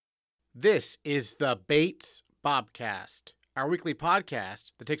This is the Bates Bobcast, our weekly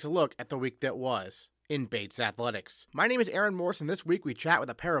podcast that takes a look at the week that was in Bates athletics. My name is Aaron Morse, and this week we chat with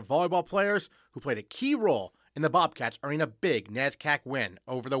a pair of volleyball players who played a key role in the Bobcats earning a big NESCAC win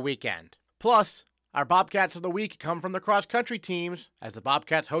over the weekend. Plus, our Bobcats of the week come from the cross-country teams as the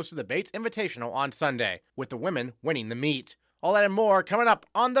Bobcats hosted the Bates Invitational on Sunday, with the women winning the meet. All that and more coming up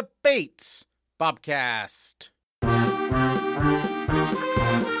on the Bates Bobcast.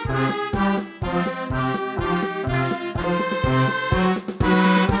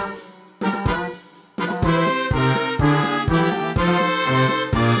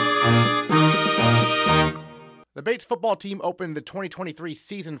 The Bates football team opened the 2023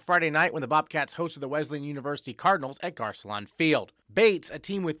 season Friday night when the Bobcats hosted the Wesleyan University Cardinals at Garcelon Field. Bates, a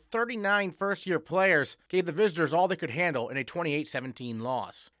team with 39 first-year players, gave the visitors all they could handle in a 28-17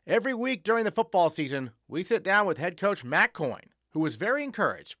 loss. Every week during the football season, we sit down with head coach Matt Coyne, who was very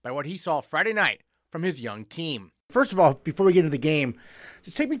encouraged by what he saw Friday night from his young team. First of all, before we get into the game,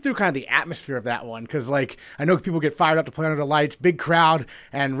 just take me through kind of the atmosphere of that one, because I know people get fired up to play under the lights, big crowd,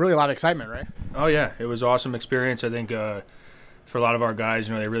 and really a lot of excitement, right? Oh yeah, it was an awesome experience. I think for a lot of our guys,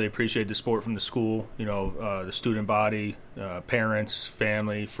 they really appreciate the support from the school, the student body, parents,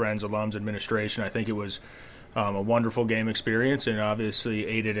 family, friends, alums, administration. I think it was a wonderful game experience, and obviously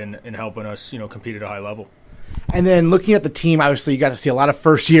aided in helping us, compete at a high level. And then looking at the team, obviously you got to see a lot of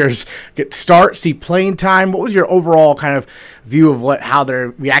first years get start, see playing time. What was your overall kind of view of how they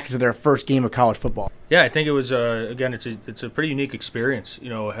reacted to their first game of college football? Yeah, I think it was again, it's a pretty unique experience,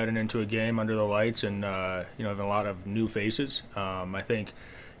 heading into a game under the lights and having a lot of new faces. I think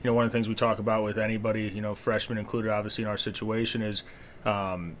one of the things we talk about with anybody, freshmen included, obviously in our situation, is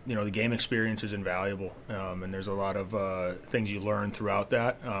the game experience is invaluable, and there's a lot of things you learn throughout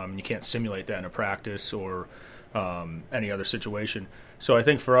that. You can't simulate that in a practice or any other situation. So I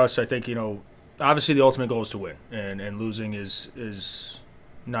think for us, obviously the ultimate goal is to win, and losing is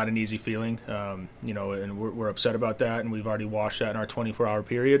not an easy feeling, and we're upset about that, and we've already washed that in our 24-hour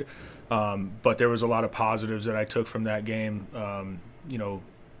period. But there was a lot of positives that I took from that game,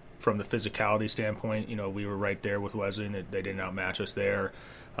 from the physicality standpoint. We were right there with Wesleyan. They did not match us there.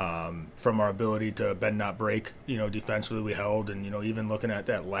 From our ability to bend, not break, defensively we held. And, even looking at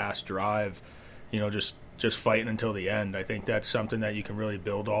that last drive, just fighting until the end, I think that's something that you can really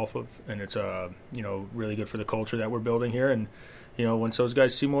build off of. And it's, really good for the culture that we're building here. And, once those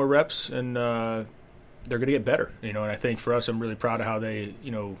guys see more reps, and they're going to get better, and I think for us, I'm really proud of how they,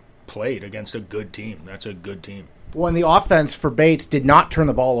 played against a good team. That's a good team. Well, and the offense for Bates did not turn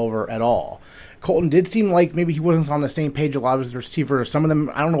the ball over at all. Colton did seem like maybe he wasn't on the same page a lot of his receivers. Some of them,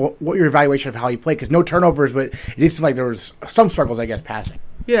 I don't know what your evaluation of how he played, because no turnovers, but it did seem like there was some struggles, I guess, passing.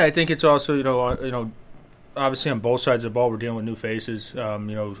 Yeah, I think it's also, obviously on both sides of the ball, we're dealing with new faces,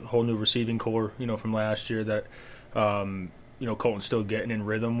 whole new receiving core, from last year that, Colton's still getting in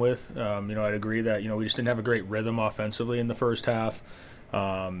rhythm with. I'd agree that, we just didn't have a great rhythm offensively in the first half.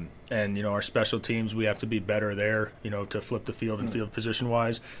 And our special teams, we have to be better there, to flip the field and field position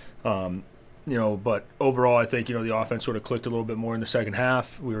wise. But overall, I think, the offense sort of clicked a little bit more in the second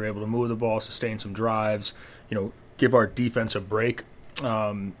half. We were able to move the ball, sustain some drives, give our defense a break.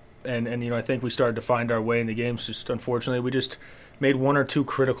 And I think we started to find our way in the games. Just unfortunately, we just made one or two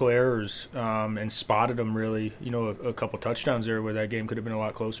critical errors, and spotted them really, a couple touchdowns there where that game could have been a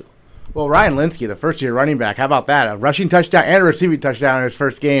lot closer. Well, Ryan Linsky, the first-year running back, how about that? A rushing touchdown and a receiving touchdown in his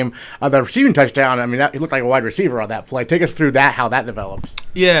first game. The receiving touchdown, he looked like a wide receiver on that play. Take us through that, how that developed.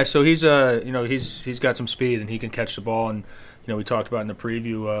 Yeah, so he's he's got some speed and he can catch the ball. And we talked about in the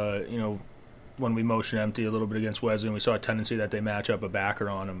preview, when we motion empty a little bit against Wesleyan, we saw a tendency that they match up a backer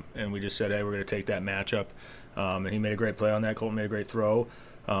on him, and we just said, hey, we're going to take that matchup. And he made a great play on that. Colton made a great throw.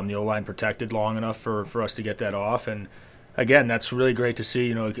 The O-line protected long enough for us to get that off, and again, that's really great to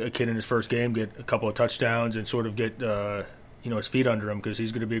see, a kid in his first game get a couple of touchdowns and sort of get, his feet under him, because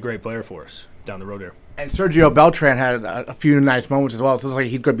he's going to be a great player for us down the road there. And Sergio Beltran had a few nice moments as well. It looks like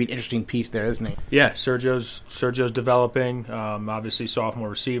he's going to be an interesting piece there, isn't he? Yeah, Sergio's developing, obviously sophomore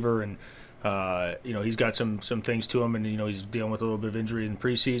receiver, and, he's got some things to him, and, he's dealing with a little bit of injury in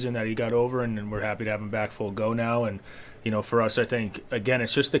preseason that he got over, and we're happy to have him back full go now. And for us, I think, again,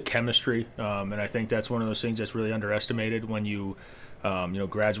 it's just the chemistry, and I think that's one of those things that's really underestimated when you,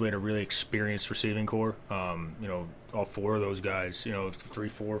 graduate a really experienced receiving core. All four of those guys, 3,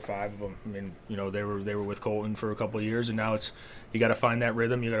 4, 5 of them. They were with Colton for a couple of years, and now it's you got to find that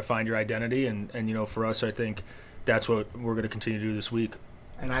rhythm, you got to find your identity, and for us, I think that's what we're going to continue to do this week.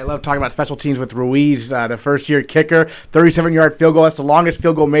 And I love talking about special teams with Ruiz, the first-year kicker, 37-yard field goal. That's the longest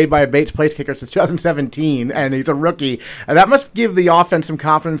field goal made by a Bates place kicker since 2017, and he's a rookie. And that must give the offense some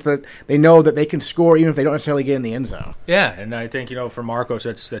confidence that they know that they can score even if they don't necessarily get in the end zone. Yeah, and I think, for Marcos,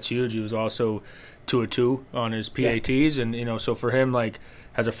 that's huge. He was also 2 of 2 on his PATs, and, so for him,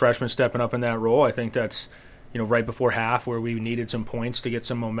 as a freshman stepping up in that role, I think that's, right before half where we needed some points to get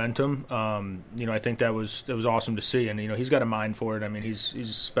some momentum. I think that was awesome to see. And, he's got a mind for it. I mean, he's a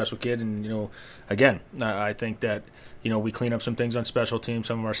special kid. And, again, I think that, we clean up some things on special teams.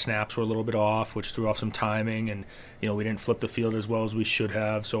 Some of our snaps were a little bit off, which threw off some timing. And, we didn't flip the field as well as we should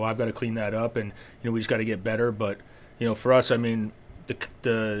have. So I've got to clean that up. And, we just got to get better. But, for us, I mean,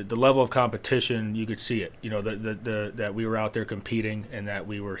 the level of competition, you could see it, that we were out there competing and that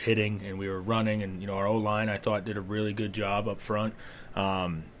we were hitting and we were running, and our O-line I thought did a really good job up front,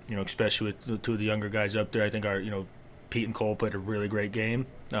 especially with the 2 of the younger guys up there. I think our Pete and Cole played a really great game,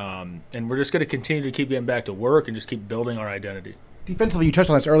 and we're just going to continue to keep getting back to work and just keep building our identity. Defensively, you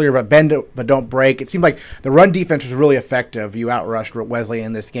touched on this earlier, but bend but don't break. It seemed like the run defense was really effective. You outrushed Wesley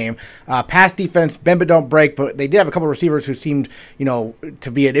in this game. Pass defense, bend but don't break, but they did have a couple of receivers who seemed,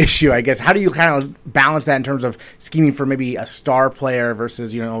 to be an issue, I guess. How do you kind of balance that in terms of scheming for maybe a star player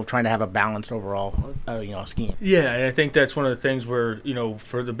versus, trying to have a balanced overall, scheme? Yeah, and I think that's one of the things where,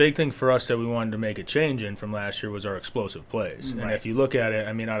 for the big thing for us that we wanted to make a change in from last year was our explosive plays. Right. And if you look at it,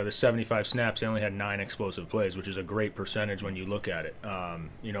 I mean, out of the 75 snaps, they only had 9 explosive plays, which is a great percentage when you look at it.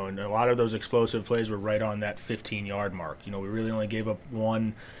 And a lot of those explosive plays were right on that 15-yard mark. We really only gave up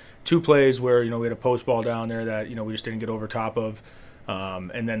 1-2 plays where, we had a post ball down there that, we just didn't get over top of.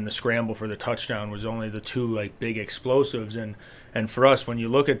 And then the scramble for the touchdown was only the 2 big explosives. And for us, when you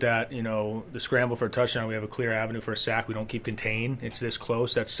look at that, the scramble for a touchdown, we have a clear avenue for a sack. We don't keep contained. It's this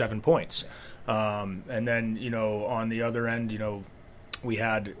close. That's 7 points. And then, on the other end, we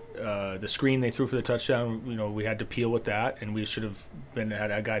had the screen they threw for the touchdown. We had to peel with that, and we should have had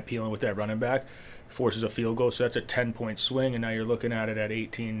a guy peeling with that running back. Forces a field goal, so that's a 10-point swing, and now you're looking at it at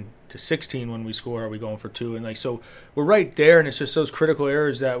 18-16 when we score. Are we going for 2? And so we're right there, and it's just those critical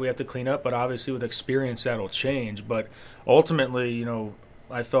errors that we have to clean up. But obviously, with experience, that'll change. But ultimately,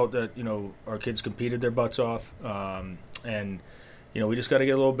 I felt that our kids competed their butts off, and we just got to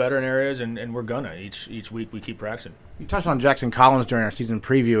get a little better in areas, and we're gonna each week we keep practicing. You touched on Jackson Collins during our season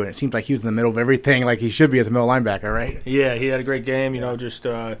preview, and it seems like he was in the middle of everything, like he should be as a middle linebacker, right? Yeah, he had a great game.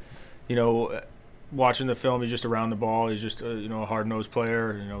 Watching the film, he's just around the ball. He's just a hard-nosed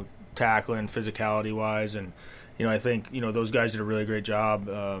player. Tackling, physicality-wise, and I think those guys did a really great job.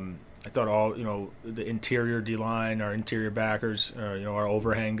 I thought all the interior D-line, our interior backers, our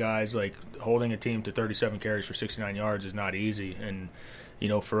overhang guys, holding a team to 37 carries for 69 yards is not easy. And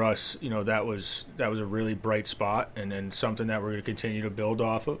for us, that was a really bright spot, and something that we're going to continue to build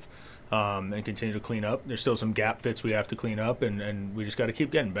off of, and continue to clean up. There's still some gap fits we have to clean up, and we just got to keep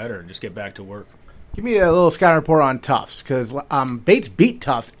getting better and just get back to work. Give me a little scouting report on Tufts, because Bates beat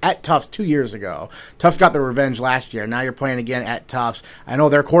Tufts at Tufts 2 years ago. Tufts got their revenge last year. Now you're playing again at Tufts. I know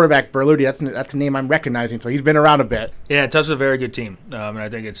their quarterback, Berluti, that's a name I'm recognizing, so he's been around a bit. Yeah, Tufts is a very good team, and I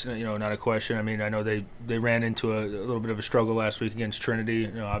think it's not a question. I mean, I know they ran into a little bit of a struggle last week against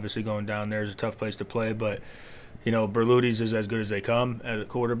Trinity. Obviously going down there is a tough place to play, but Berluti's is as good as they come at a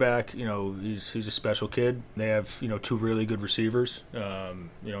quarterback. He's a special kid. They have, 2 really good receivers, in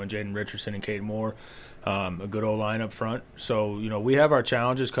Jaden Richardson and Cade Moore, a good O-line up front. So, we have our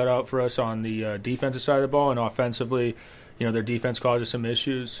challenges cut out for us on the defensive side of the ball, and offensively, their defense causes some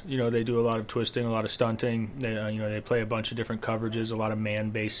issues. They do a lot of twisting, a lot of stunting. They play a bunch of different coverages, a lot of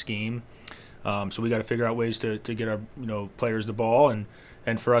man-based scheme. So we got to figure out ways to get our, players the ball,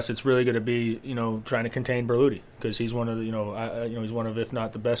 and for us, it's really going to be, trying to contain Berluti, because he's one of the, he's one of, if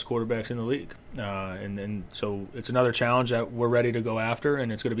not the best quarterbacks in the league. And so it's another challenge that we're ready to go after,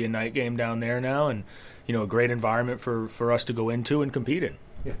 and it's going to be a night game down there now, and, a great environment for us to go into and compete in.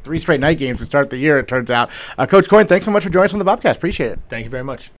 Yeah, 3 straight night games to start the year, it turns out. Coach Coyne, thanks so much for joining us on the Bobcast. Appreciate it. Thank you very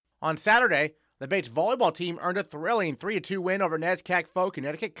much. On Saturday, the Bates volleyball team earned a thrilling 3-2 win over NESCAC foe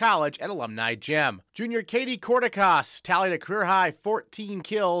Connecticut College at Alumni Gym. Junior Katie Kortekaas tallied a career-high 14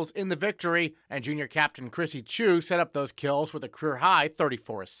 kills in the victory, and junior captain Chrissy Chu set up those kills with a career-high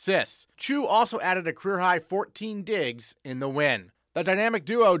 34 assists. Chu also added a career-high 14 digs in the win. The dynamic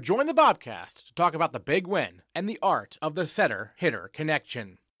duo joined the Bobcast to talk about the big win and the art of the setter-hitter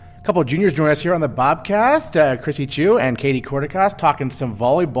connection. A couple of juniors join us here on the Bobcast, Chrissy Chu and Katie Kortekaas, talking some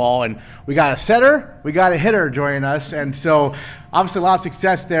volleyball. And we got a setter, we got a hitter joining us. And so obviously a lot of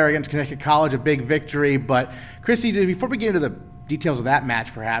success there against Connecticut College, a big victory. But Chrissy, before we get into the details of that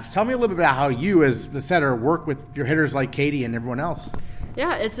match perhaps, tell me a little bit about how you as the setter work with your hitters like Katie and everyone else.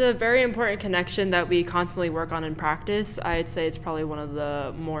 Yeah, it's a very important connection that we constantly work on in practice. I'd say it's probably one of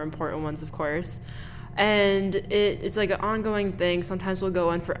the more important ones, of course. And it's like an ongoing thing. Sometimes we'll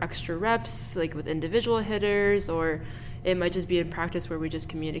go in for extra reps, like with individual hitters, or it might just be in practice where we just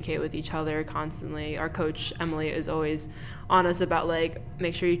communicate with each other constantly. Our coach, Emily, is always on us about, like,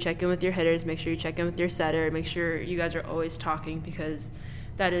 make sure you check in with your hitters, make sure you check in with your setter, make sure you guys are always talking, because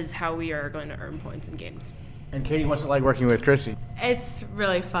that is how we are going to earn points in games. And Katie, what's it like working with Chrissy? It's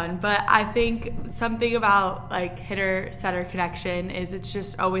really fun, but I think something about like hitter-setter connection is it's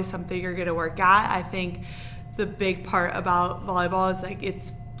just always something you're going to work at. I think the big part about volleyball is like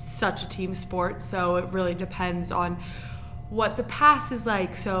it's such a team sport, so it really depends on what the pass is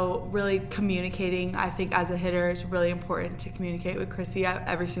like. So really communicating, I think as a hitter, is really important to communicate with Chrissy at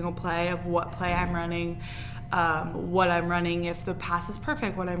every single play of what play I'm running, what I'm running if the pass is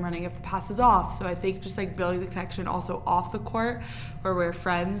perfect, what I'm running if the pass is off. So I think just like building the connection also off the court where we're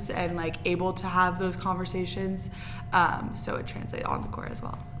friends and like able to have those conversations, so it translates on the court as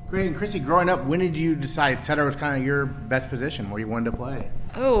well. Great. And Chrissy, growing up, when did you decide setter was kind of your best position where you wanted to play?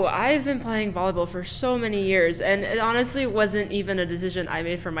 Oh, I've been playing volleyball for so many years, and it honestly wasn't even a decision I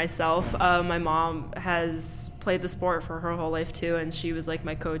made for myself. My mom has played the sport for her whole life too, and she was like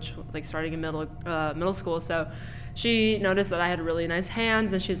my coach, like starting in middle school. So she noticed that I had really nice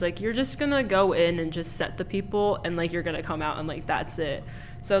hands, and she's like, "You're just gonna go in and just set the people, and like you're gonna come out, and like that's it."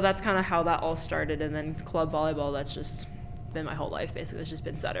 So that's kind of how that all started, and then club volleyball. That's just been my whole life, basically. It's just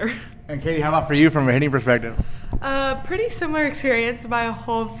been setter. And Katie, how about for you from a hitting perspective? Pretty similar experience. My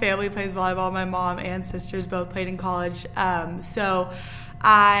whole family plays volleyball. My mom and sisters both played in college. So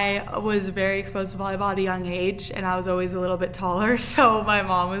I was very exposed to volleyball at a young age, and I was always a little bit taller. So my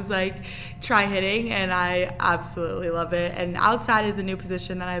mom was like, try hitting, and I absolutely love it. And outside is a new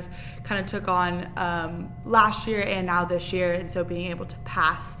position that I've kind of took on last year and now this year. And so being able to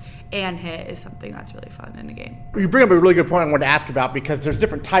pass and hit is something that's really fun in a game. You bring up a really good point I wanted to ask about, because there's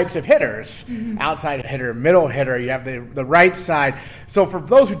different types of hitters. Mm-hmm. Outside hitter, middle hitter, you have the right side. So for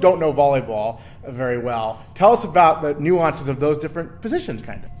those who don't know volleyball very well, tell us about the nuances of those different positions,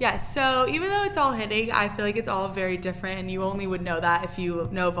 kind of. Yes, so even though it's all hitting, I feel like it's all very different, and you only would know that if you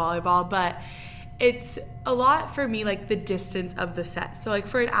know volleyball, but it's a lot for me, like the distance of the set. So like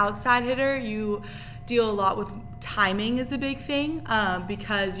for an outside hitter, you deal a lot with timing is a big thing,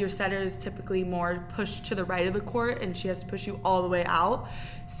 because your setter is typically more pushed to the right of the court and she has to push you all the way out.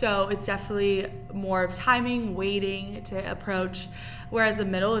 So it's definitely more of timing, waiting to approach, whereas the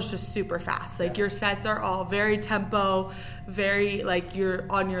middle is just super fast. Like your sets are all very tempo, very like you're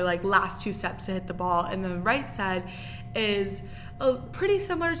on your like last two steps to hit the ball, and the right side is pretty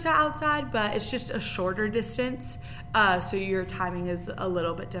similar to outside, but it's just a shorter distance, so your timing is a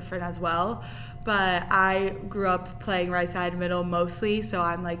little bit different as well. But I grew up playing right side middle mostly, so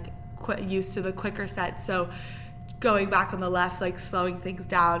I'm like used to the quicker sets. So going back on the left, like slowing things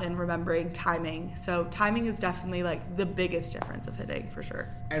down and remembering timing. So timing is definitely like the biggest difference of hitting for sure.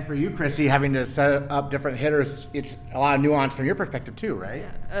 And for you, Chrissy, having to set up different hitters, it's a lot of nuance from your perspective too, right?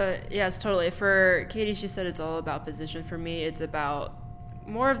 Yes, totally. For Katie, she said it's all about position. For me, it's about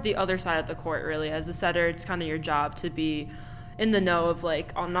more of the other side of the court, really. As a setter, it's kind of your job to be in the know of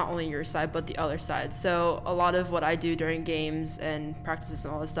like on not only your side but the other side. So a lot of what I do during games and practices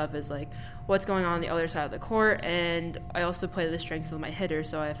and all this stuff is like what's going on the other side of the court, and I also play the strengths of my hitter.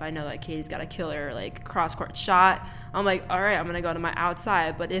 So if I know that Katie's got a killer like cross court shot, I'm like, all right, I'm gonna go to my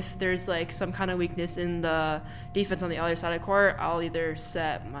outside. But if there's like some kind of weakness in the defense on the other side of the court, I'll either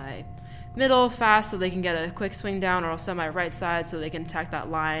set my middle fast so they can get a quick swing down, or I'll set my right side so they can attack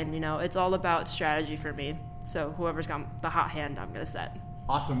that line. You know, it's all about strategy for me. So whoever's got the hot hand, I'm going to set.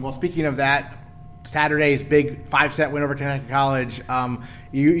 Awesome. Well, speaking of that, Saturday's big 5-set win over Connecticut College.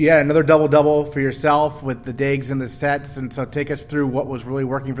 You had another double-double for yourself with the digs and the sets. And so take us through what was really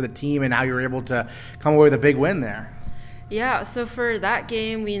working for the team and how you were able to come away with a big win there. Yeah, so for that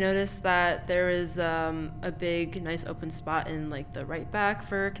game, we noticed that there was a big, nice open spot in like the right back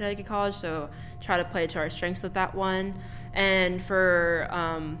for Connecticut College. So try to play to our strengths with that one. And for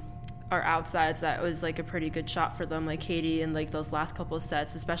our outsides, that was like a pretty good shot for them, like Katie, and like those last couple of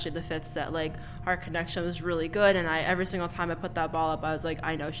sets, especially the fifth set, like our connection was really good, and every single time I put that ball up, I was like,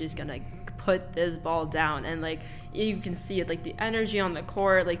 I know she's gonna put this ball down. And like you can see it, like the energy on the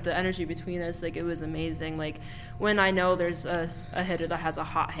court, like the energy between us, like it was amazing. Like when I know there's a hitter that has a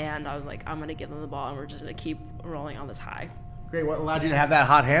hot hand, I was like, I'm gonna give them the ball and we're just gonna keep rolling on this high. Great. What allowed you to have that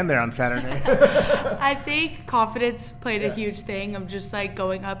hot hand there on Saturday? I think confidence played a huge thing of just like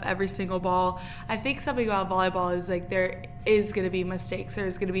going up every single ball. I think something about volleyball is like there is going to be mistakes.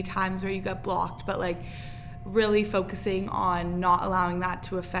 There's going to be times where you get blocked, but like really focusing on not allowing that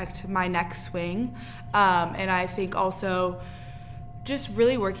to affect my next swing. And I think also just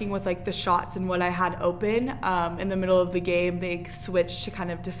really working with like the shots and what I had open. In the middle of the game, they switched to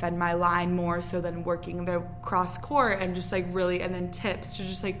kind of defend my line more so than working the cross court and just like really, and then tips to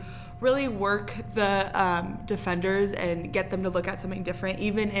just like really work the defenders and get them to look at something different.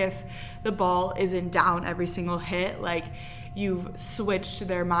 Even if the ball isn't down every single hit, like you've switched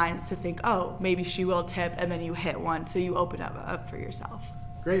their minds to think, oh, maybe she will tip, and then you hit one, so you open up for yourself.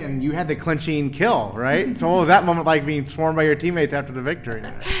 Great, and you had the clinching kill, right? So what was that moment like, being swarmed by your teammates after the victory?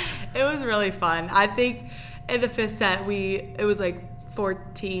 It was really fun. I think in the fifth set, it was like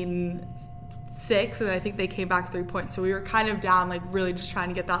 14-6, and then I think they came back 3 points. So we were kind of down, like really just trying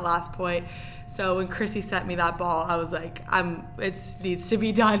to get that last point. So when Chrissy sent me that ball, I was like, it needs to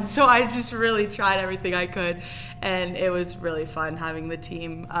be done. So I just really tried everything I could, and it was really fun having the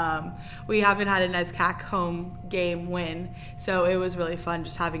team. We haven't had a NESCAC home game win, so it was really fun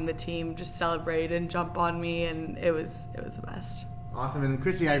just having the team just celebrate and jump on me, and it was the best. Awesome. And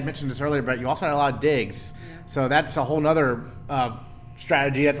Chrissy, I mentioned this earlier, but you also had a lot of digs. Yeah. So that's a whole nother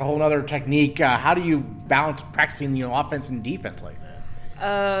strategy. That's a whole nother technique. How do you balance practicing offense and defense like that?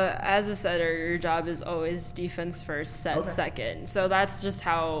 As a setter, your job is always defense first, set second. So that's just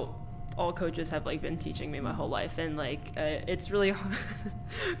how all coaches have like been teaching me my whole life, and like it's really hard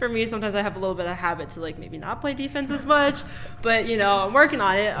for me. Sometimes I have a little bit of habit to like maybe not play defense as much, but I'm working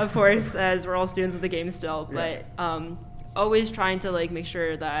on it, of course, as we're all students of the game still. But always trying to like make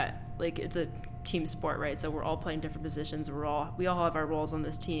sure that like it's a team sport, right? So we're all playing different positions. We all have our roles on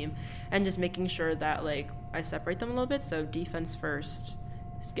this team, and just making sure that like I separate them a little bit. So defense first.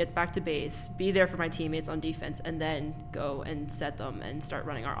 Get back to base, be there for my teammates on defense, and then go and set them and start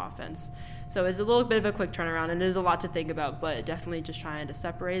running our offense. So it's a little bit of a quick turnaround, and it is a lot to think about, but definitely just trying to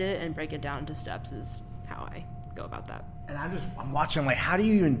separate it and break it down into steps is how I go about that. And I'm watching, like, how do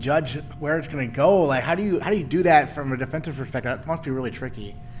you even judge where it's going to go? Like, how do you do that from a defensive perspective? That must be really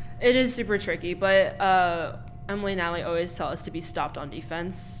tricky. It is super tricky, but Emily and Natalie always tell us to be stopped on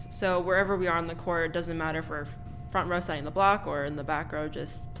defense. So wherever we are on the court, it doesn't matter if we're front row setting the block or in the back row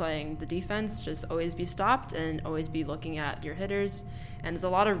just playing the defense, just always be stopped and always be looking at your hitters. And there's a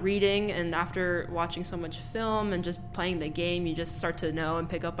lot of reading, and after watching so much film and just playing the game, you just start to know and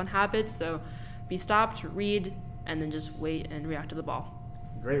pick up on habits. So be stopped, read, and then just wait and react to the ball.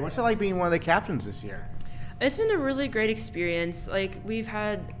 Great. What's it like being one of the captains this year? It's been a really great experience. Like, we've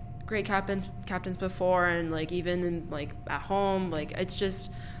had great captains before, and like even in, like at home, like it's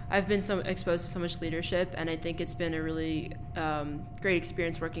just I've been exposed to so much leadership, and I think it's been a really great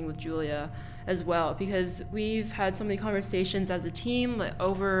experience working with Julia as well, because we've had so many conversations as a team, like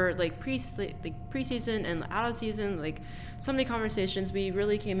over like preseason and out of season, like so many conversations. We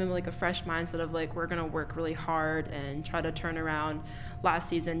really came in with like a fresh mindset of like we're gonna work really hard and try to turn around last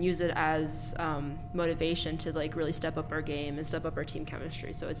season, use it as motivation to like really step up our game and step up our team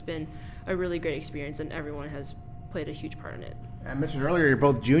chemistry. So it's been a really great experience, and everyone has played a huge part in it. I mentioned earlier you're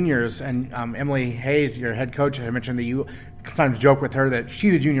both juniors, and Emily Hayes, your head coach, I mentioned that you sometimes joke with her that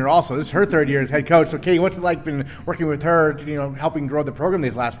she's a junior also. This is her third year as head coach. So, Katie, what's it like been working with her, helping grow the program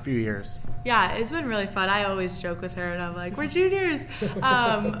these last few years? Yeah, it's been really fun. I always joke with her, and I'm like, we're juniors.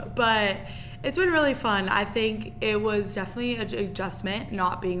 But it's been really fun. I think it was definitely an adjustment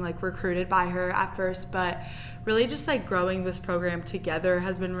not being like recruited by her at first, but really just like growing this program together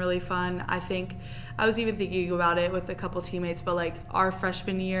has been really fun. I think I was even thinking about it with a couple teammates, but like our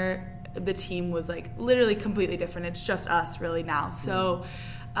freshman year, the team was like literally completely different. It's just us really now. So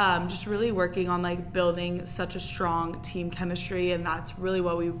just really working on like building such a strong team chemistry, and that's really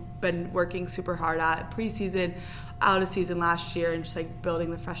what we've been working super hard at preseason, out of season last year, and just like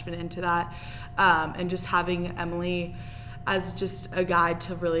building the freshmen into that, and just having Emily as just a guide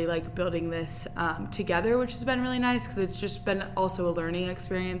to really like building this together, which has been really nice because it's just been also a learning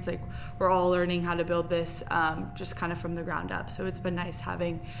experience. Like we're all learning how to build this just kind of from the ground up. So it's been nice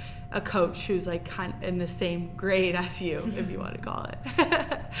having a coach who's like kind of in the same grade as you, if you want to call it.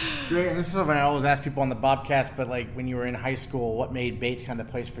 Great. And this is something I always ask people on the Bobcats, but like when you were in high school, what made Bates kind of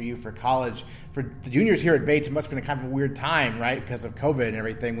the place for you for college? For the juniors here at Bates, it must have been a kind of a weird time, right, because of COVID and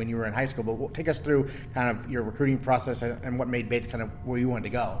everything when you were in high school. But take us through kind of your recruiting process and what made Bates kind of where you wanted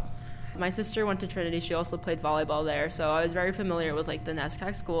to go. My sister went to Trinity. She also played volleyball there, so I was very familiar with like the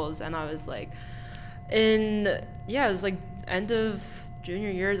NESCAC schools, and I was like, it was like end of junior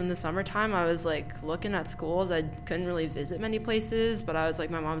year in the summertime, I was like looking at schools. I couldn't really visit many places, but I was like,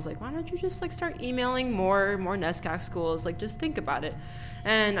 my mom's like, why don't you just like start emailing more NESCAC schools? Like, just think about it.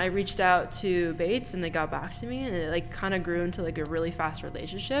 And I reached out to Bates, and they got back to me, and it like kind of grew into like a really fast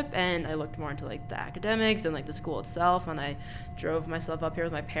relationship. And I looked more into like the academics and like the school itself, and I drove myself up here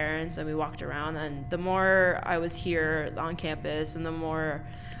with my parents, and we walked around. And the more I was here on campus, and the more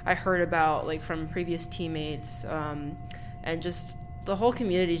I heard about like from previous teammates, and just the whole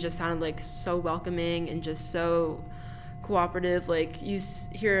community just sounded like so welcoming and just so cooperative. Like you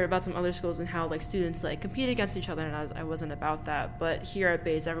hear about some other schools and how like students like compete against each other, and I wasn't about that. But here at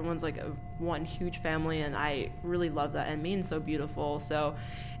Bates, everyone's like one huge family, and I really love that, and Maine's so beautiful. So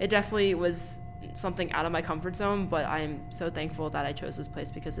it definitely was something out of my comfort zone, but I'm so thankful that I chose this place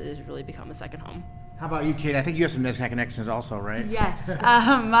because it has really become a second home. How about you, Kate? I think you have some NESCAC connections also, right? Yes.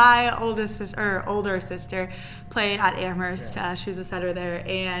 My older sister played at Amherst. Yeah. She was a setter there.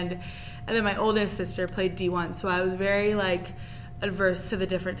 And then my oldest sister played D1. So I was very, like, adverse to the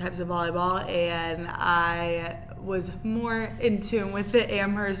different types of volleyball. And I was more in tune with the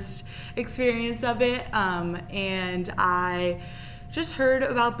Amherst experience of it. And I just heard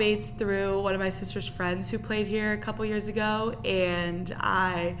about Bates through one of my sister's friends who played here a couple years ago. And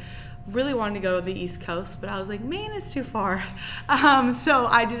I really wanted to go to the East Coast, but I was like, Maine is too far. So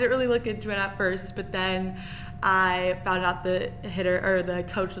I didn't really look into it at first, but then I found out the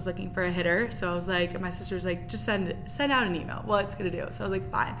coach was looking for a hitter. So I was like, and my sister was like, just send out an email. Well, it's going to do. So I was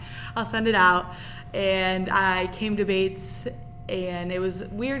like, fine, I'll send it out. And I came to Bates, and it was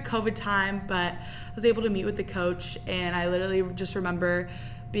weird COVID time, but I was able to meet with the coach, and I literally just remember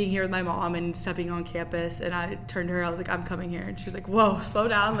being here with my mom and stepping on campus, and I turned to her, I was like, I'm coming here. And she was like, whoa, slow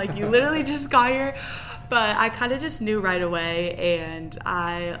down, like you literally just got here. But I kind of just knew right away, and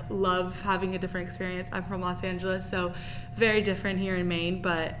I love having a different experience. I'm from Los Angeles, so very different here in Maine,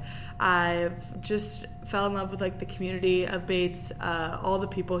 but I've just fell in love with like the community of Bates. All the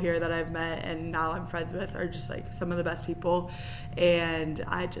people here that I've met and now I'm friends with are just like some of the best people, and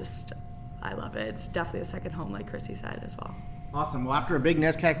I love it. It's definitely a second home, like Chrissy said as well. Awesome. Well, after a big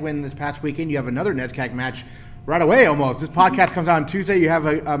NESCAC win this past weekend, you have another NESCAC match right away almost. This podcast comes out on Tuesday. You have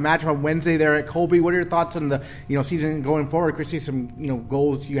a match on Wednesday there at Colby. What are your thoughts on the season going forward? Chrissy, some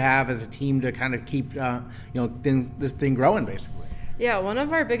goals you have as a team to kind of keep this thing growing, basically. Yeah, one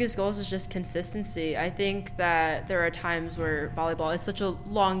of our biggest goals is just consistency. I think that there are times where volleyball is such a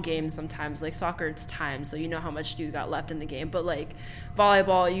long game sometimes. Like soccer, it's time, so you know how much you got left in the game. But like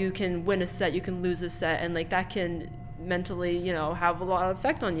volleyball, you can win a set, you can lose a set, and like that can mentally, have a lot of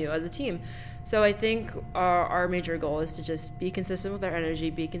effect on you as a team. So I think our major goal is to just be consistent with our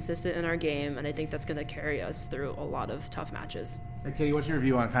energy, be consistent in our game, and I think that's going to carry us through a lot of tough matches. Hey, Katie, what's your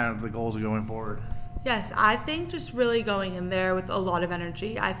view on kind of the goals going forward? Yes, I think just really going in there with a lot of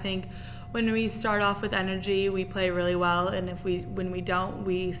energy. I think when we start off with energy, we play really well, and when we don't,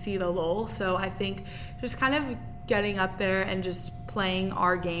 we see the lull. So I think just kind of getting up there and just playing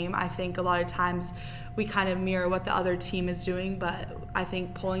our game. I think a lot of times we kind of mirror what the other team is doing, but I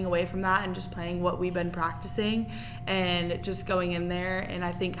think pulling away from that and just playing what we've been practicing and just going in there. And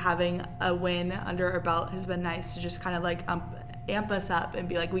I think having a win under our belt has been nice to just kind of like amp us up and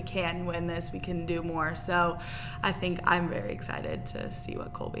be like, we can win this, we can do more. So I think I'm very excited to see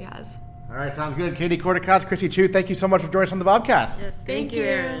what Colby has. All right, sounds good. Katie Kortekaas, Chrissy Chu, thank you so much for joining us on the Bobcast. Yes, thank you,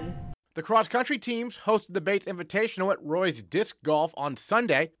 Aaron. The cross-country teams hosted the Bates Invitational at Roy's Disc Golf on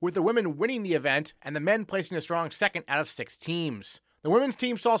Sunday, with the women winning the event and the men placing a strong second out of 6 teams. The women's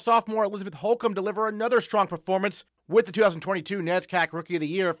team saw sophomore Elizabeth Holcombe deliver another strong performance, with the 2022 NESCAC Rookie of the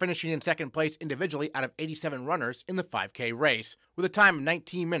Year finishing in second place individually out of 87 runners in the 5K race, with a time of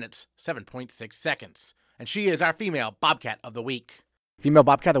 19 minutes, 7.6 seconds. And she is our female Bobcat of the Week. Female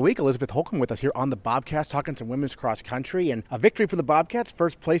Bobcat of the Week, Elizabeth Holcombe with us here on the Bobcast, talking some women's cross country, and a victory for the Bobcats,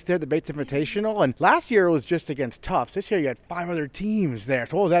 first place there at the Bates Invitational. And last year it was just against Tufts. This year you had 5 other teams there.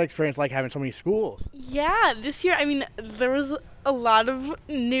 So what was that experience like, having so many schools? Yeah, this year, there was a lot of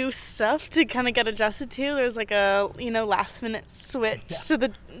new stuff to kind of get adjusted to. There was like a last minute switch to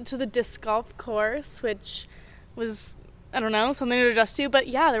the disc golf course, which was something to adjust to. But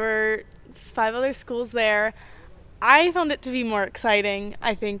yeah, there were 5 other schools there. I found it to be more exciting.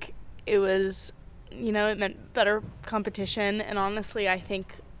 I think it was, it meant better competition. And honestly, I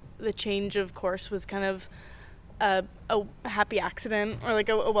think the change of course was kind of a happy accident, or like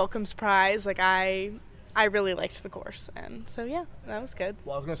a welcome surprise. Like I really liked the course. And so, yeah, that was good.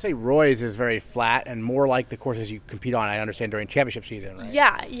 Well, I was going to say Roy's is very flat and more like the courses you compete on, I understand, during championship season, right?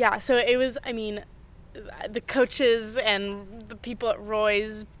 Yeah. So it was, the coaches and the people at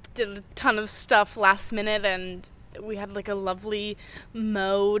Roy's did a ton of stuff last minute, and we had like a lovely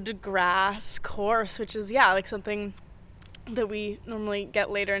mowed grass course, which is like something that we normally get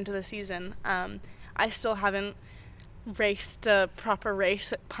later into the season. I still haven't raced a proper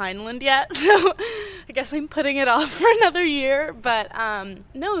race at Pineland yet, so I guess I'm putting it off for another year. But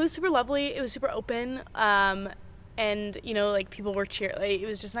no, it was super lovely. It was super open, and like people were cheering. Like, it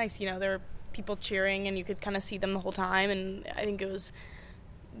was just nice. There were people cheering, and you could kind of see them the whole time. And I think it was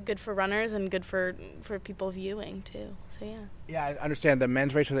good for runners and good for people viewing too. So yeah, I understand the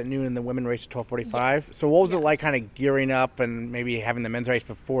men's race was at noon and the women's race at 12:45. Yes. So what was it like kind of gearing up and maybe having the men's race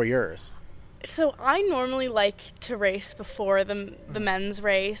before yours? So I normally like to race before the men's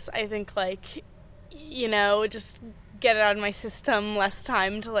race. I think just get it out of my system, less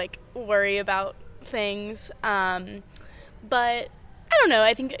time to worry about things. But I don't know,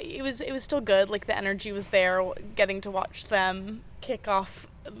 I think it was still good. The energy was there. Getting to watch them kick off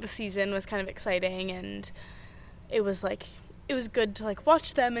the season was kind of exciting, and it was good to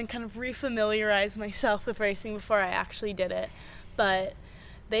watch them and kind of refamiliarize myself with racing before I actually did it. But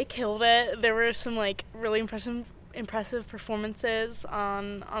they killed it. There were some really impressive performances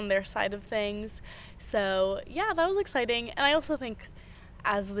on their side of things. So yeah, that was exciting. And I also think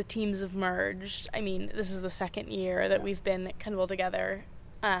as the teams have merged, I mean, this is the second year that we've been kind of all together.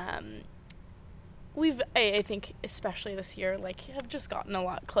 I think especially this year, have just gotten a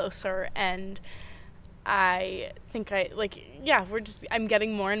lot closer, and I think I'm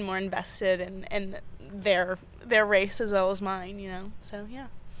getting more and more invested in their race as well as mine, so yeah.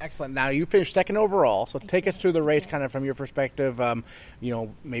 Excellent. Now, you finished second overall, so take us through the race kind of from your perspective.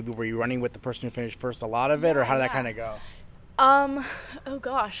 Maybe were you running with the person who finished first a lot of it, or how did that kind of go? Oh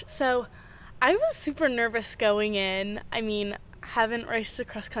gosh. So I was super nervous going in. I mean, haven't raced a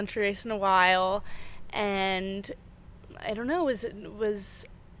cross-country race in a while, and I don't know, was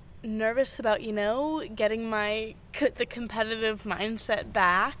nervous about, getting the competitive mindset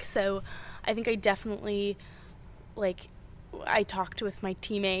back. So I think I definitely, I talked with my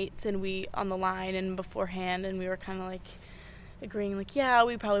teammates and we on the line and beforehand, and we were kind of agreeing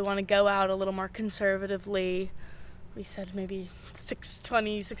we probably want to go out a little more conservatively. We said maybe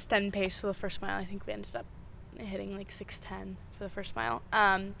 6:20, 6:10 pace for the first mile. I think we ended up hitting 6:10 for the first mile.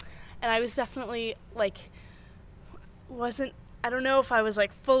 And I was definitely I don't know if I was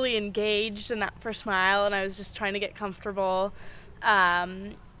fully engaged in that first mile, and I was just trying to get comfortable.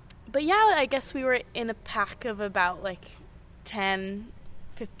 But yeah, I guess we were in a pack of about 10,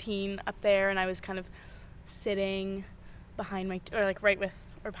 15 up there, and I was kind of sitting behind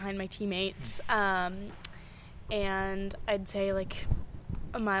behind my teammates. And I'd say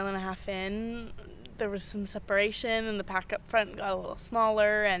a mile and a half in, there was some separation, and the pack up front got a little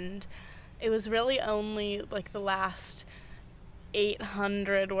smaller, and it was really only the last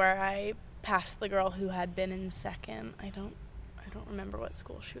 800 where I passed the girl who had been in second. I don't remember what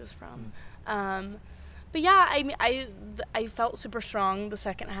school she was from. But yeah, I felt super strong the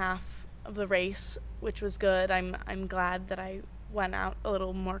second half of the race, which was good. I'm glad that I went out a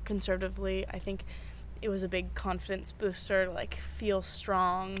little more conservatively. I think it was a big confidence booster to feel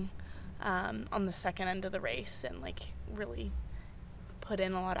strong on the second end of the race, and really put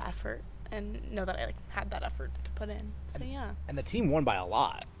in a lot of effort and know that I had that effort to put in. So yeah. And the team won by a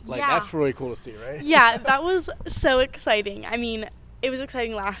lot. That's really cool to see, right? Yeah, that was so exciting. I mean, it was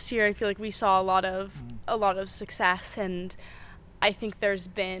exciting last year. I feel we saw a lot of success, and I think there's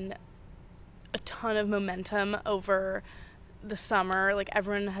been a ton of momentum over the summer.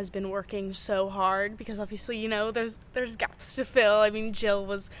 Everyone has been working so hard because obviously, there's gaps to fill. I mean, Jill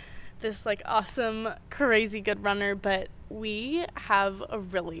was this awesome, crazy good runner, but we have a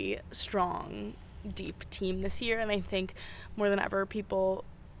really strong, deep team this year, and I think more than ever people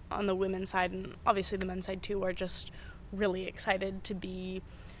on the women's side, and obviously the men's side too, are just really excited to be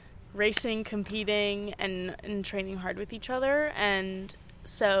racing, competing, and training hard with each other. And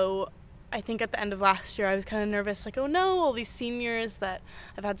so I think at the end of last year I was kind of nervous, oh no, all these seniors that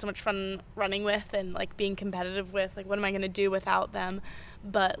I've had so much fun running with and being competitive with, what am I going to do without them?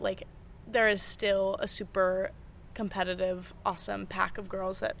 But there is still a super competitive, awesome pack of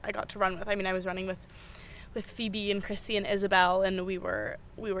girls that I got to run with. I mean, I was running with Phoebe and Chrissy and Isabel, and we were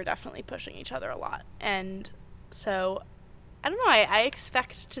definitely pushing each other a lot. And so I don't know, I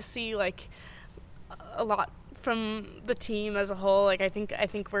expect to see a lot from the team as a whole. I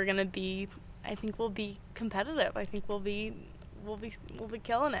think we're gonna be, I think we'll be competitive. I think we'll be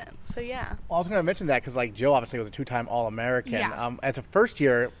killing it. So yeah. Well, I was gonna mention that because Jill obviously was a 2-time All-American. Yeah. As a first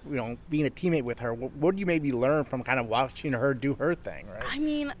year, being a teammate with her, what did you maybe learn from kind of watching her do her thing, right? I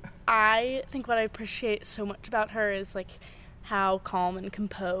mean, I think what I appreciate so much about her is how calm and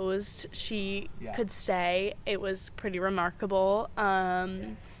composed she could stay. It was pretty remarkable.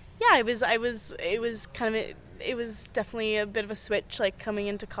 It was definitely a bit of a switch, like coming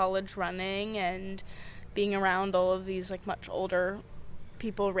into college running and being around all of these like much older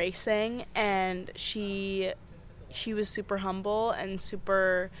people racing, and she was super humble and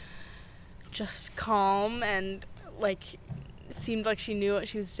super just calm and like seemed like she knew what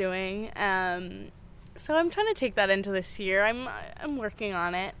she was doing. So I'm trying to take that into this year. I'm working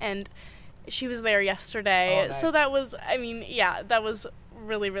on it, and she was there yesterday. Oh, nice. So that was, that was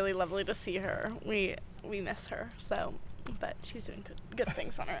really, really lovely to see her. We miss her, so, but she's doing good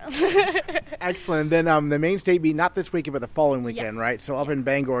things on her own. Excellent. Then the main state meet, not this weekend, but the following weekend, Yes. right? So up in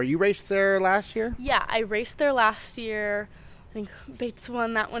Bangor. You raced there last year? Yeah, I raced there last year. I think Bates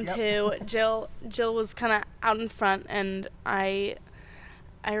won that one too. Jill was kind of out in front, and I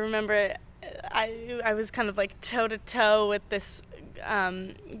remember I was kind of like toe to toe with this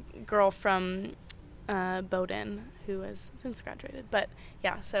girl from Bowdoin who has since graduated. But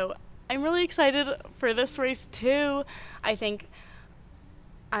yeah, so I'm really excited for this race too. I think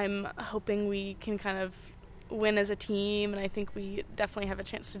I'm hoping we can kind of win as a team, and I think we definitely have a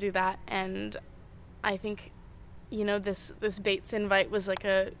chance to do that. And I think, you know, this Bates invite was like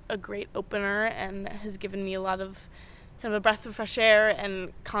a great opener and has given me a lot of kind of a breath of fresh air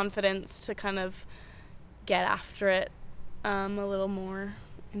and confidence to kind of get after it a little more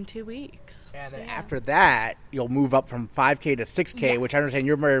in 2 weeks. And So, then yeah. after that, you'll move up from 5K to 6K, Yes. which I understand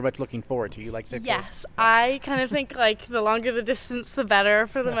you're very much looking forward to. You like 6K? Yes, I kind of think like the longer the distance, the better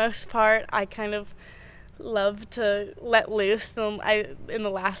for the most part. I kind of love to let loose in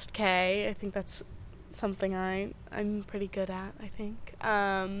the last K. I think that's something I'm pretty good at, I think.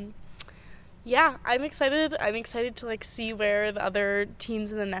 Yeah, I'm excited. I'm excited to like see where the other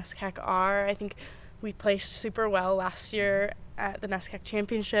teams in the NESCAC are. I think we placed super well last year at the NESCAC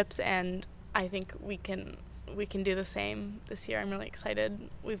championships, and I think we can do the same this year. I'm really excited.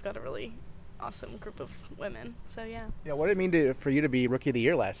 We've got a really awesome group of women. So yeah. Yeah. What did it mean for you to be Rookie of the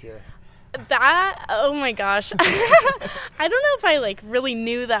Year last year? That, oh my gosh. I don't know if I like really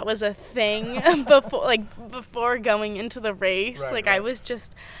knew that was a thing before going into the race. Right, I right. was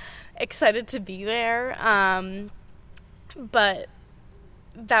just excited to be there. But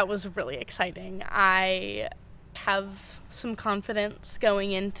that was really exciting. I have some confidence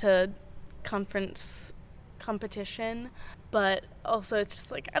going into conference competition, but also it's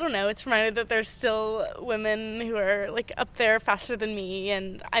just like, I don't know, it's reminded that there's still women who are like up there faster than me,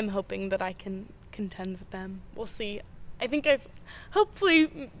 and I'm hoping that I can contend with them. We'll see. I think I've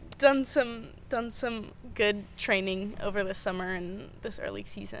hopefully done some good training over this summer and this early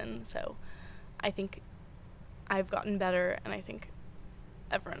season, so I think I've gotten better, and I think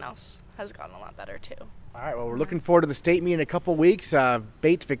everyone else has gotten a lot better too. All right, well, we're looking forward to the state meet in a couple weeks.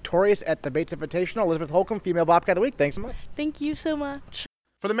 Bates victorious at the Bates Invitational. Elizabeth Holcombe, Female Bobcat of the Week. Thanks so much. Thank you so much.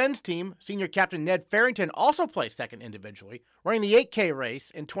 For the men's team, senior captain Ned Farrington also placed second individually, running the 8K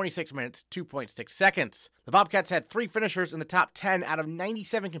race in 26 minutes, 2.6 seconds. The Bobcats had 3 finishers in the top 10 out of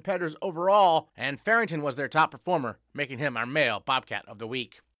 97 competitors overall, and Farrington was their top performer, making him our male Bobcat of the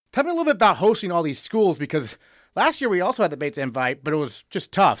Week. Tell me a little bit about hosting all these schools, because last year we also had the Bates Invite, but it was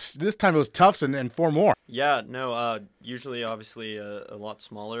just Tufts. This time it was Tufts and 4 more. Yeah, no, usually obviously a lot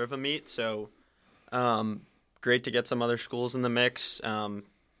smaller of a meet, so great to get some other schools in the mix.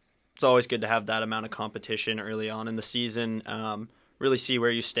 It's always good to have that amount of competition early on in the season, really see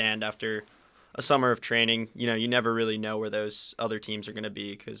where you stand after a summer of training. You know, you never really know where those other teams are going to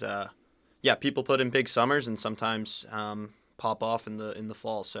be because, people put in big summers and sometimes pop off in the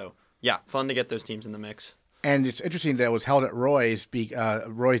fall. So, yeah, fun to get those teams in the mix. And it's interesting that it was held at Roy's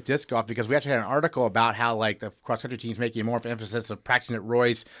Disc Golf, because we actually had an article about how like the cross-country teams making more of an emphasis of practicing at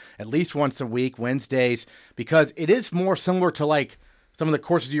Roy's at least once a week, Wednesdays, because it is more similar to like some of the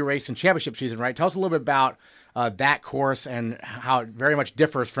courses you race in championship season, right? Tell us a little bit about that course and how it very much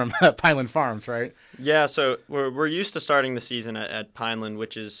differs from Pineland Farms, right? Yeah, so we're used to starting the season at Pineland,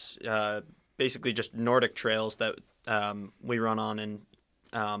 which is basically just Nordic trails that we run on, and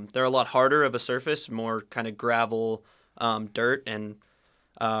they're a lot harder of a surface, more kind of gravel, dirt, and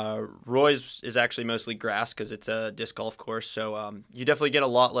Roy's is actually mostly grass because it's a disc golf course, so you definitely get a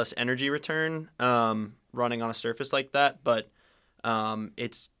lot less energy return running on a surface like that, but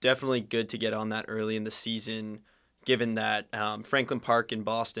it's definitely good to get on that early in the season, given that Franklin Park in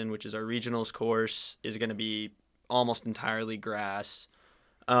Boston, which is our regionals course, is going to be almost entirely grass.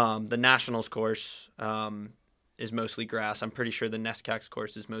 The nationals course is mostly grass. I'm pretty sure the NESCAC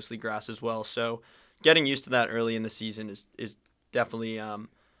course is mostly grass as well. So getting used to that early in the season is definitely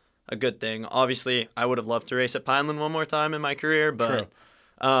a a good thing. Obviously, I would have loved to race at Pineland one more time in my career, but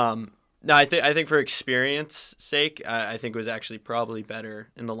no, I think for experience sake, I think it was actually probably better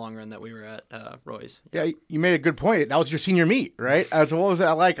in the long run that we were at Roy's. Yeah, you made a good point. That was your senior meet, right? So what was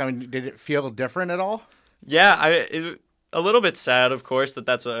that like? I mean, did it feel different at all? Yeah, a little bit sad, of course,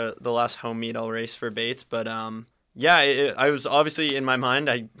 that's the last home meet I'll race for Bates. But yeah, I was obviously in my mind,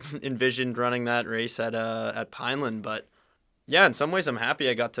 I envisioned running that race at Pineland. But yeah, in some ways, I'm happy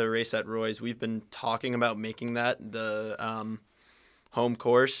I got to race at Roy's. We've been talking about making that the home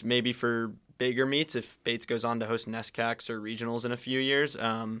course, maybe for bigger meets if Bates goes on to host NESCACs or regionals in a few years.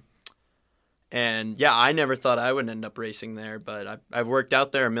 And yeah, I never thought I would end up racing there, but I've worked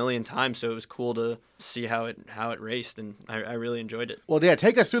out there a million times, so it was cool to see how it raced, and I really enjoyed it. Well, yeah,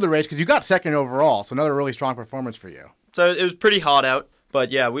 take us through the race, because you got second overall, so another really strong performance for you. So it was pretty hot out,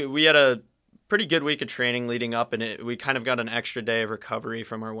 but yeah, we had a pretty good week of training leading up, and we kind of got an extra day of recovery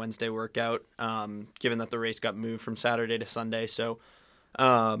from our Wednesday workout, given that the race got moved from Saturday to Sunday. So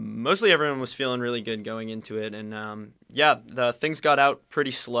mostly everyone was feeling really good going into it, and yeah, the things got out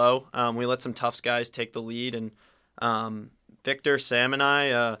pretty slow. We let some tough guys take the lead, and Victor, Sam, and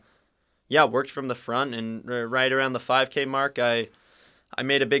I worked from the front, and right around the 5K mark, I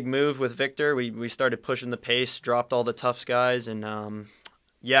made a big move with Victor. We started pushing the pace, dropped all the tough guys, and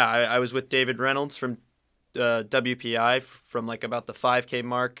I was with David Reynolds from WPI from like about the 5K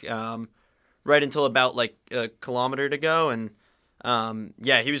mark, right until about like a kilometer to go, and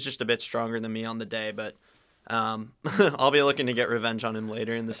he was just a bit stronger than me on the day, but I'll be looking to get revenge on him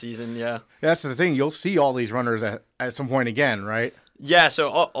later in the season. Yeah, that's the thing. You'll see all these runners at some point again, right? Yeah. So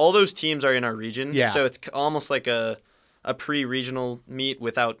all those teams are in our region. Yeah. So it's almost like a pre-regional meet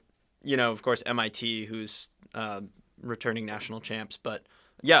without, of course, MIT, who's returning national champs. But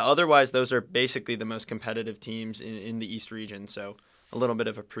yeah, otherwise those are basically the most competitive teams in the East region. So a little bit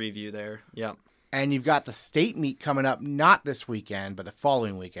of a preview there. Yeah. And you've got the state meet coming up, not this weekend, but the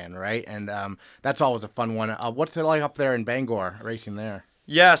following weekend, right? And that's always a fun one. What's it like up there in Bangor, racing there?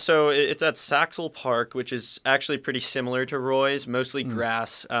 Yeah, so it's at Saxel Park, which is actually pretty similar to Roy's, mostly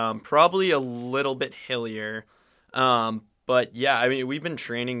grass, probably a little bit hillier. But yeah, I mean, we've been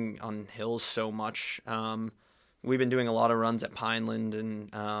training on hills so much. We've been doing a lot of runs at Pineland,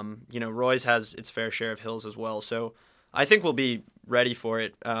 and Roy's has its fair share of hills as well. So I think we'll be ready for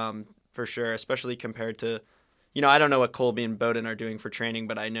it. For sure, especially compared to, I don't know what Colby and Bowdoin are doing for training,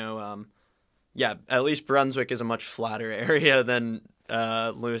 but I know, at least Brunswick is a much flatter area than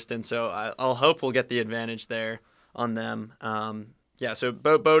Lewiston, so I'll hope we'll get the advantage there on them. So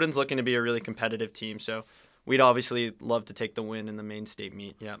Bowdoin's looking to be a really competitive team, so we'd obviously love to take the win in the main state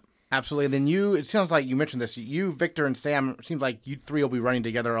meet. Yeah. Absolutely. And then it sounds like you mentioned this, you, Victor, and Sam, it seems like you three will be running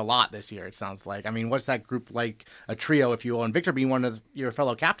together a lot this year, it sounds like. I mean, what's that group like, a trio, if you will, and Victor being one of your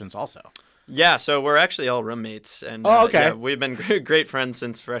fellow captains also? Yeah, so we're actually all roommates. And okay. We've been great friends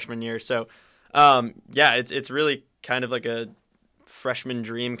since freshman year. So, it's really kind of like a freshman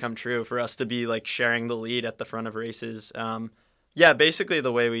dream come true for us to be like sharing the lead at the front of races. Basically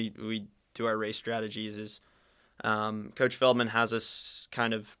the way we do our race strategies is Coach Feldman has us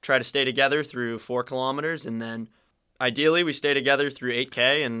kind of try to stay together through 4 kilometers, and then ideally we stay together through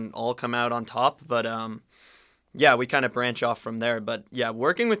 8K and all come out on top. But we kind of branch off from there. But yeah,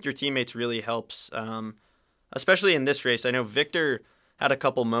 working with your teammates really helps, especially in this race. I know Victor had a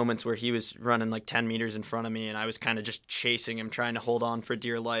couple moments where he was running like 10 meters in front of me, and I was kind of just chasing him, trying to hold on for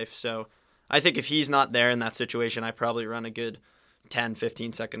dear life. So I think if he's not there in that situation, I probably run a good 10,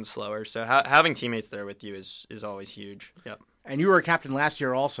 15 seconds slower. So having teammates there with you is always huge. Yep. And you were a captain last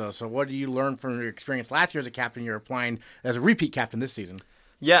year also, so what do you learn from your experience last year as a captain you're applying as a repeat captain this season?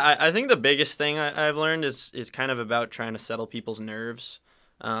 Yeah, I think the biggest thing I've learned is kind of about trying to settle people's nerves.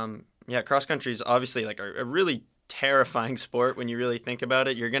 Cross country is obviously like a really terrifying sport when you really think about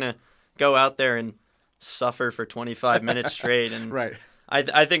it. You're going to go out there and suffer for 25 minutes straight. And right.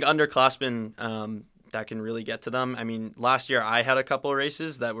 I think underclassmen, that can really get to them. I mean, last year I had a couple of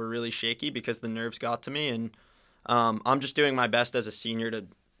races that were really shaky because the nerves got to me, and I'm just doing my best as a senior to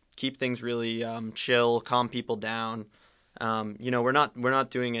keep things really chill, calm people down. We're not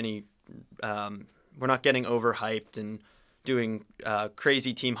doing any, we're not getting overhyped and doing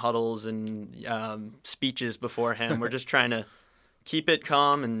crazy team huddles and speeches beforehand. We're just trying to keep it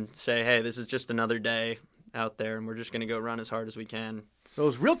calm and say, hey, this is just another day out there, and we're just going to go run as hard as we can. So it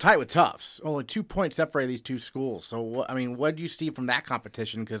was real tight with Tufts. Only 2 points separate these two schools. So, what do you see from that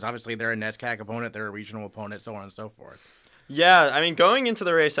competition? Because obviously they're a NESCAC opponent, they're a regional opponent, so on and so forth. Yeah, I mean, going into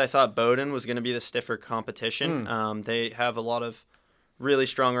the race, I thought Bowdoin was going to be the stiffer competition. They have a lot of really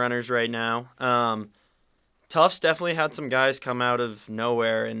strong runners right now. Tufts definitely had some guys come out of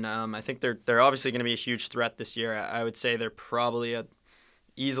nowhere, and I think they're obviously going to be a huge threat this year. I would say they're probably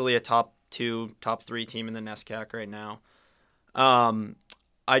easily a top 2, top 3 team in the NESCAC right now.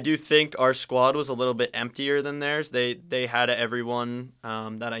 I do think our squad was a little bit emptier than theirs. They had everyone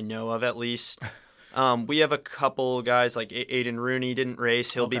that I know of at least. We have a couple guys like Aiden Rooney didn't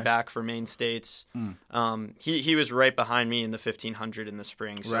race. He'll be back for main states. He was right behind me in the 1500 in the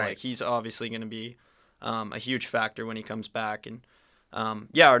spring, so like he's obviously going to be a huge factor when he comes back. And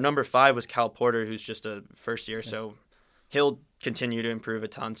our number 5 was Cal Porter, who's just a first year, so he'll continue to improve a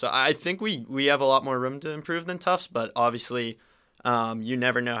ton. So I think we have a lot more room to improve than Tufts, but obviously you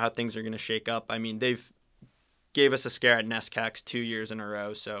never know how things are going to shake up. I mean, they've gave us a scare at NESCACs 2 years in a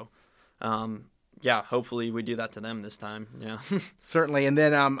row, so hopefully we do that to them this time. Yeah, certainly. And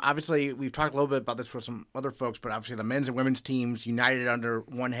then obviously we've talked a little bit about this with some other folks, but obviously the men's and women's teams united under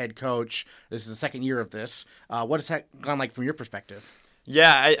one head coach. This is the second year of this. What has that gone like from your perspective?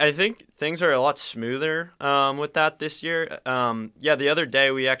 Yeah, I think things are a lot smoother with that this year. The other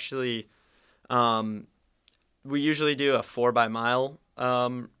day we actually we usually do a 4x-mile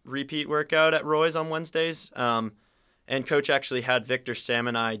repeat workout at Roy's on Wednesdays. And Coach actually had Victor, Sam,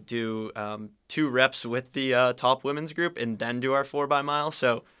 and I do 2 reps with the top women's group and then do our 4x-mile.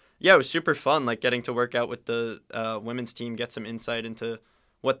 So, yeah, it was super fun, like getting to work out with the women's team, get some insight into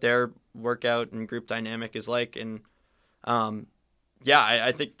what their workout and group dynamic is like. And,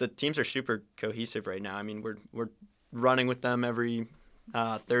 I think the teams are super cohesive right now. I mean, we're running with them every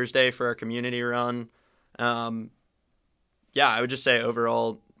Thursday for our community run. I would just say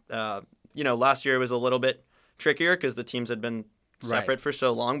overall, last year was a little bit trickier because the teams had been separate for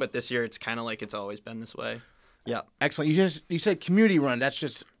so long, but this year it's kind of like it's always been this way. Yeah. Excellent. You said community run. That's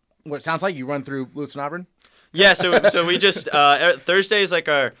just what it sounds like. You run through Lewis and Auburn? Yeah, so we just Thursday is like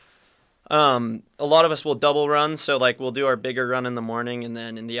our a lot of us will double run, so like we'll do our bigger run in the morning, and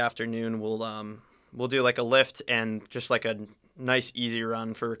then in the afternoon we'll do like a lift and just like a nice easy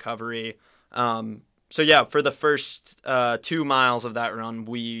run for recovery. For the first 2 miles of that run,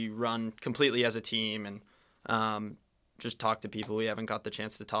 we run completely as a team and just talk to people we haven't got the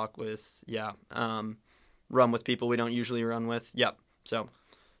chance to talk with. Run with people we don't usually run with. So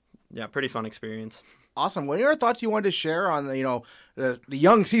pretty fun experience. Awesome. What are your thoughts you wanted to share on the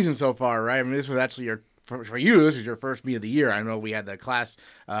young season so far, right? I mean, this was actually for you, this is your first meet of the year. I know we had the class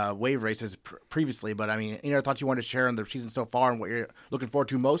wave races previously, but I mean, any other thoughts you wanted to share on the season so far and what you're looking forward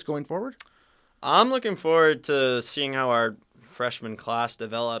to most going forward? I'm looking forward to seeing how our freshman class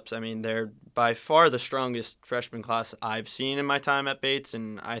develops. I mean, they're by far the strongest freshman class I've seen in my time at Bates,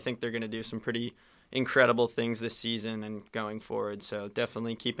 and I think they're going to do some pretty incredible things this season and going forward. So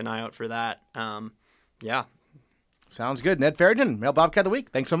definitely keep an eye out for that. Sounds good. Ned Farrington, Male Bobcat of the Week.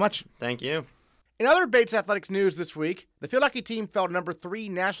 Thanks so much. Thank you. In other Bates athletics news this week, the field hockey team fell to number 3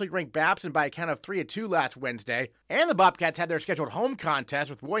 nationally ranked Babson by a count of 3-2 last Wednesday, and the Bobcats had their scheduled home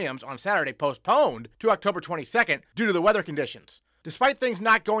contest with Williams on Saturday postponed to October 22nd due to the weather conditions. Despite things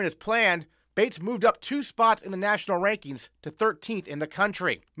not going as planned, Bates moved up 2 spots in the national rankings to 13th in the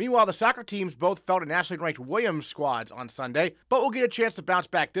country. Meanwhile, the soccer teams both fell to nationally ranked Williams squads on Sunday, but will get a chance to bounce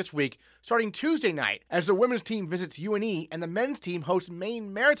back this week, starting Tuesday night, as the women's team visits UNE and the men's team hosts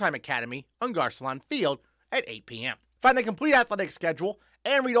Maine Maritime Academy on Garcelon Field at 8 p.m. Find the complete athletic schedule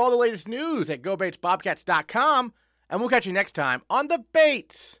and read all the latest news at GoBatesBobcats.com, and we'll catch you next time on the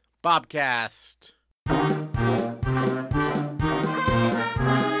Bates Bobcast.